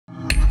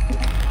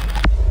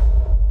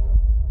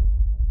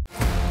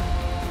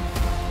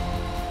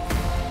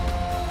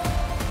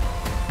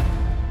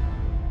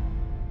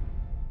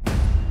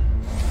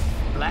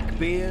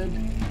Beard,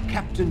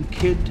 Captain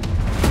Kidd,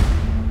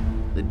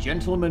 the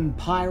Gentleman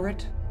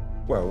Pirate.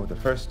 Well, the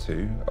first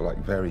two are like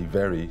very,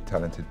 very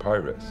talented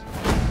pirates.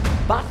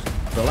 But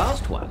the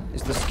last one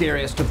is the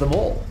scariest of them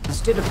all.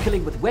 Instead of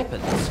killing with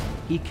weapons,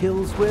 he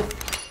kills with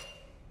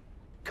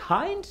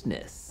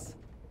kindness.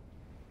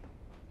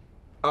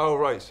 Oh,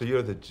 right, so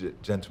you're the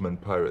gentleman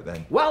pirate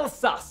then? Well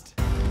sussed.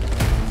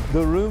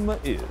 The rumor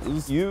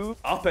is you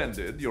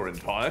upended your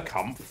entire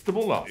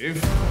comfortable life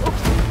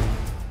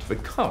to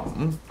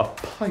become a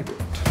pirate.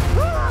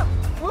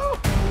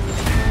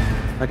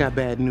 I got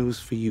bad news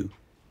for you,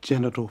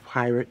 genital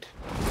pirate.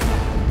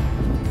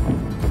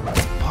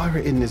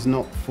 Pirating is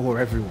not for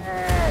everyone.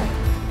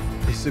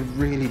 It's a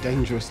really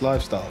dangerous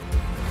lifestyle.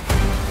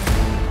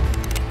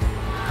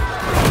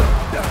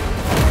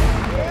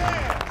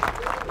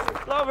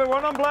 Hello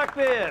everyone, I'm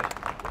Blackbeard.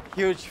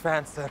 Huge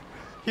fan, sir.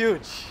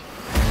 Huge.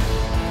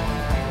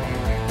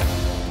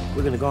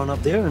 We're gonna go on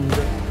up there and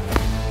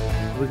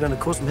we're gonna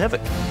cause some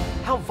havoc.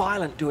 How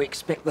violent do we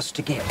expect this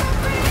to get?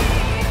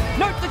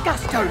 Note the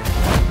gusto!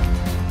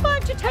 Why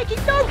aren't you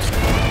taking notes?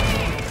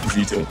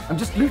 I'm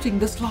just looting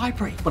this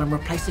library, but I'm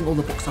replacing all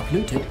the books I've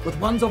looted with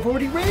ones I've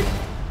already read.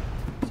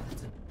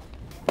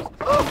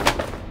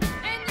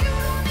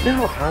 You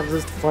know how hard it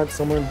is to find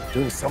someone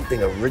doing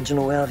something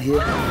original out here?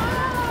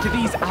 Do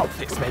these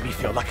outfits make me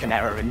feel like an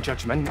error in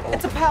judgment?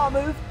 It's a power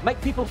move. Make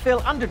people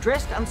feel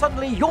underdressed, and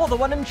suddenly you're the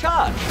one in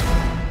charge.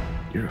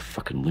 You're a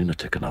fucking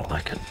lunatic and I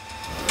like it.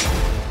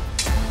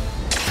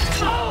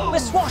 We're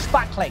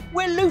swashbuckling.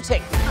 We're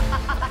looting.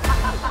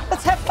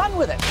 Let's have fun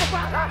with it.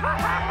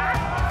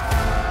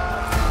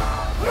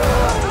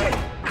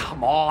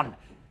 Come on.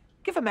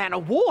 Give a man a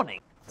warning.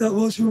 That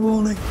was your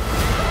warning.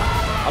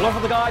 A lot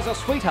of the guys are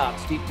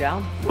sweethearts deep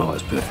down. Oh,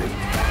 it's perfect.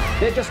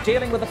 They're just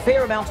dealing with a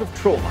fair amount of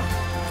trauma.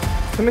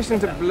 Permission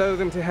to blow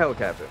them to hell,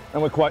 Captain.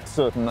 And we're quite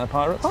certain they're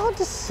pirates? Hard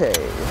to say.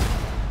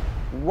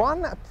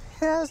 One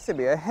appears to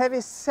be a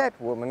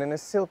heavy-set woman in a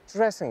silk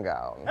dressing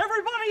gown.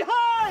 Everybody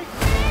hide!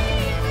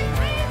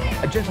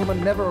 A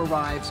gentleman never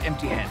arrives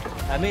empty-handed.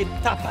 I made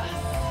tapas.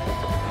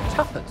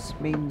 Tapas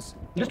means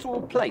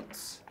little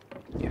plates.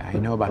 Yeah, I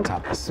know about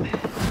tapas.